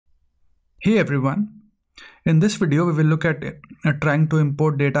Hey everyone, in this video we will look at trying to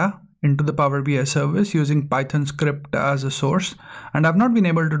import data into the Power BI service using Python script as a source, and I've not been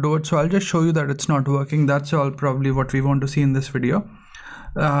able to do it, so I'll just show you that it's not working. That's all probably what we want to see in this video.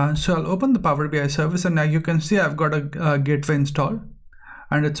 So I'll open the Power BI service, and now you can see I've got a gateway installed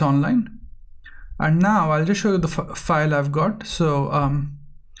and it's online. And now I'll just show you the file I've got. So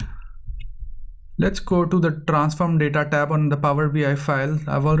let's go to the transform data tab on the Power BI file.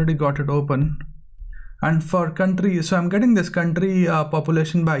 I've already got it open. And for country, so I'm getting this country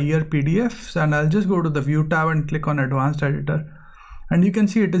population by year PDFs, and I'll just go to the view tab and click on advanced editor. And you can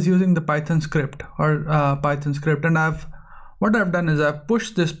see it is using the Python script and what I've done is I've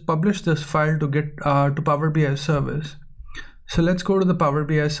published this file to get to Power BI service. So let's go to the Power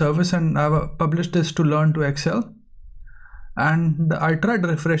BI service, and I've published this to learn to Excel. And I tried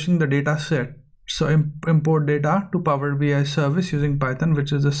refreshing the data set. So import data to Power BI service using Python,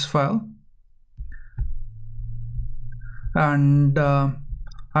 which is this file. And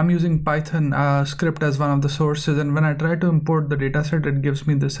I'm using Python script as one of the sources, and when I try to import the data set, it gives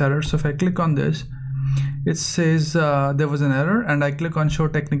me this error. So if I click on this, it says there was an error, and I click on show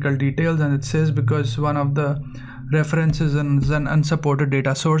technical details, and it says because one of the references is an unsupported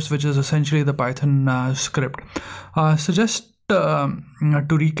data source, which is essentially the Python script. So just to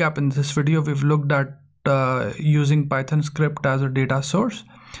recap, in this video we've looked at using Python script as a data source.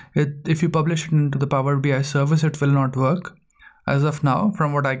 If you publish it into the Power BI service, it will not work as of now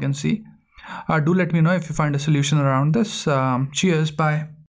from what I can see. Do let me know if you find a solution around this. Cheers, bye.